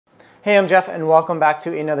Hey, I'm Jeff and welcome back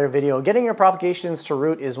to another video. Getting your propagations to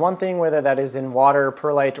root is one thing, whether that is in water,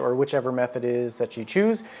 perlite, or whichever method it is that you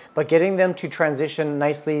choose, but getting them to transition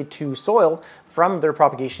nicely to soil from their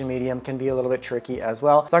propagation medium can be a little bit tricky as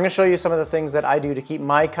well. So I'm going to show you some of the things that I do to keep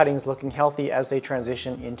my cuttings looking healthy as they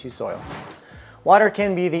transition into soil. Water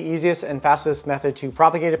can be the easiest and fastest method to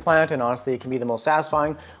propagate a plant, and honestly it can be the most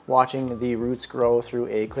satisfying watching the roots grow through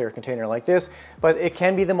a clear container like this, but it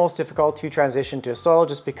can be the most difficult to transition to soil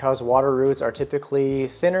just because water roots are typically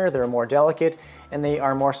thinner, they're more delicate, and they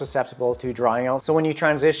are more susceptible to drying out. So when you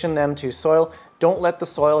transition them to soil, don't let the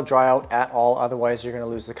soil dry out at all, otherwise you're going to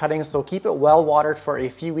lose the cuttings. So keep it well watered for a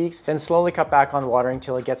few weeks, then slowly cut back on watering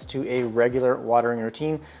until it gets to a regular watering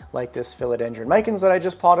routine, like this philodendron micans that I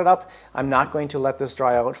just potted up. I'm not going to let this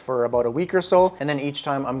dry out for about a week or so, and then each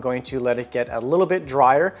time I'm going to let it get a little bit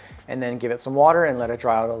drier and then give it some water and let it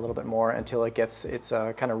dry out a little bit more until it gets its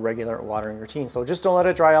kind of regular watering routine. So just don't let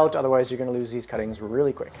it dry out, otherwise you're going to lose these cuttings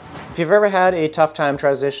really quick. If you've ever had a tough time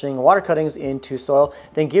transitioning water cuttings into soil,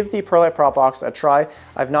 then give the perlite prop box a try.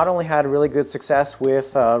 I've not only had really good success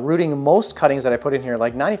with rooting most cuttings that I put in here,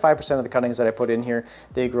 like 95% of the cuttings that I put in here,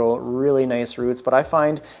 they grow really nice roots, but I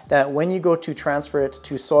find that when you go to transfer it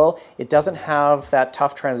to soil, it doesn't have that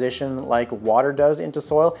tough transition like water does into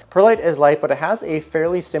soil. Perlite is light, but it has a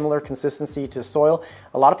fairly similar consistency to soil.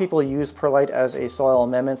 A lot of people use perlite as a soil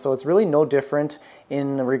amendment, so it's really no different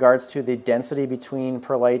in regards to the density between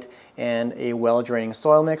perlite and a well-draining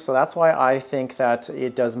soil mix. So that's why I think that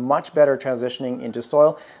it does much better transitioning into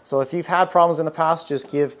soil. So if you've had problems in the past,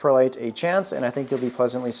 just give perlite a chance and I think you'll be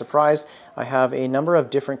pleasantly surprised. I have a number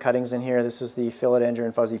of different cuttings in here. This is the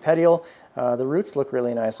philodendron fuzzy petiole. The roots look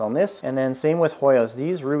really nice on this. And then same with Hoyas.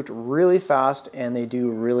 These root really fast and they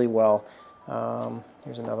do really well.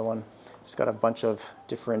 Here's another one. Just got a bunch of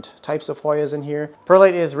different types of Hoyas in here.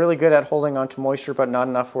 Perlite is really good at holding onto moisture, but not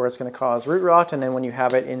enough where it's going to cause root rot. And then when you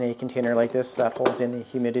have it in a container like this, that holds in the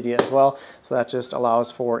humidity as well. So that just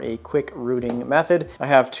allows for a quick rooting method. I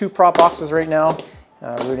have two prop boxes right now,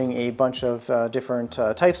 rooting a bunch of different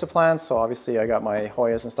types of plants. So obviously I got my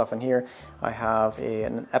Hoyas and stuff in here. I have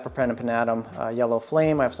an Epipremnum pinnatum yellow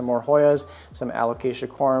flame. I have some more Hoyas, some Alocasia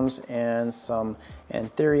corms, and some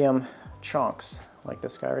Anthurium chunks, like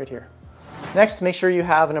this guy right here. Next, make sure you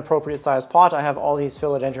have an appropriate size pot. I have all these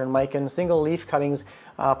philodendron micans single leaf cuttings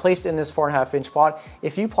placed in this 4.5 inch pot.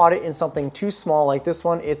 If you pot it in something too small like this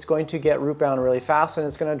one, it's going to get root bound really fast and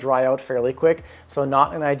it's going to dry out fairly quick. So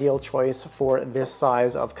not an ideal choice for this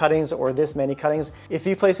size of cuttings or this many cuttings. If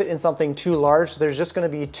you place it in something too large, there's just going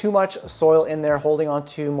to be too much soil in there holding on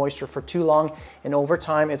to moisture for too long, and over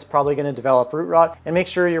time it's probably going to develop root rot. And make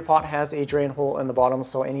sure your pot has a drain hole in the bottom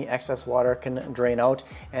so any excess water can drain out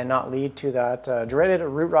and not lead to that dreaded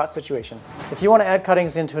root rot situation. If you want to add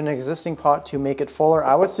cuttings into an existing pot to make it fuller,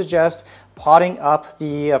 I would suggest potting up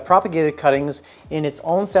the propagated cuttings in its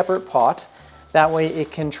own separate pot. That way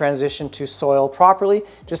it can transition to soil properly,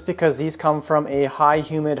 just because these come from a high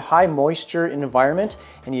humid, high moisture environment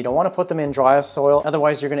and you don't want to put them in dry soil.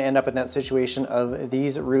 Otherwise you're going to end up in that situation of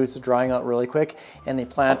these roots drying out really quick and the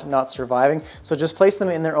plant not surviving. So just place them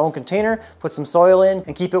in their own container, put some soil in,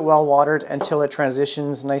 and keep it well watered until it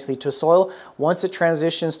transitions nicely to soil. Once it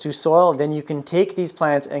transitions to soil, then you can take these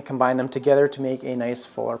plants and combine them together to make a nice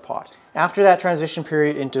fuller pot. After that transition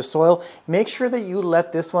period into soil, make sure that you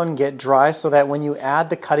let this one get dry so that when you add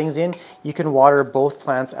the cuttings in, you can water both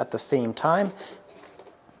plants at the same time.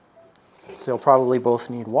 So they'll probably both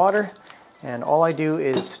need water. And all I do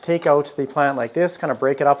is take out the plant like this, kind of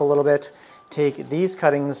break it up a little bit, take these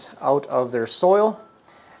cuttings out of their soil,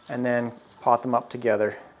 and then pot them up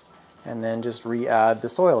together. And then just re-add the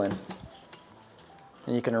soil in.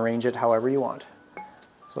 And you can arrange it however you want.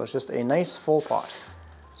 So it's just a nice full pot.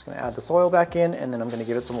 Just going to add the soil back in and then I'm going to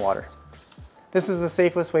give it some water. This is the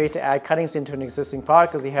safest way to add cuttings into an existing pot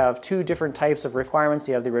because you have two different types of requirements.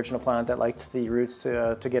 You have the original plant that liked the roots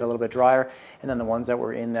to get a little bit drier, and then the ones that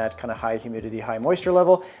were in that kind of high humidity, high moisture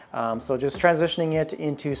level. So just transitioning it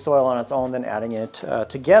into soil on its own, then adding it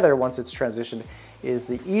together once it's transitioned is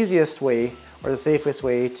the easiest way or the safest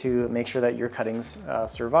way to make sure that your cuttings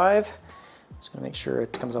survive. Just going to make sure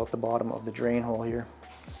it comes out the bottom of the drain hole here.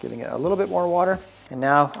 Just giving it a little bit more water. And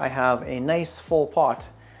now I have a nice full pot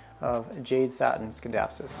of Jade Satin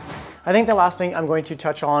Scindapsus. I think the last thing I'm going to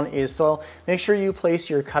touch on is soil. Make sure you place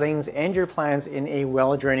your cuttings and your plants in a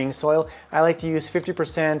well-draining soil. I like to use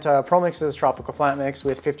 50% ProMix's tropical plant mix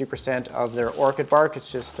with 50% of their orchid bark.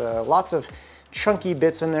 It's just lots of chunky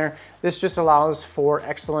bits in there. This just allows for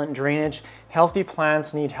excellent drainage. Healthy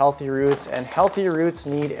plants need healthy roots, and healthy roots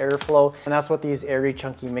need airflow, and that's what these airy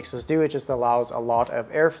chunky mixes do. It just allows a lot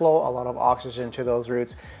of airflow, a lot of oxygen to those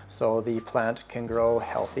roots, so the plant can grow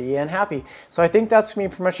healthy and happy. So I think that's gonna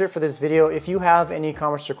be pretty much it for this video. If you have any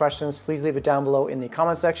comments or questions, please leave it down below in the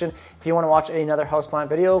comment section. If you want to watch another houseplant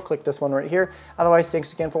video, click this one right here. Otherwise,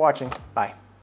 thanks again for watching. Bye.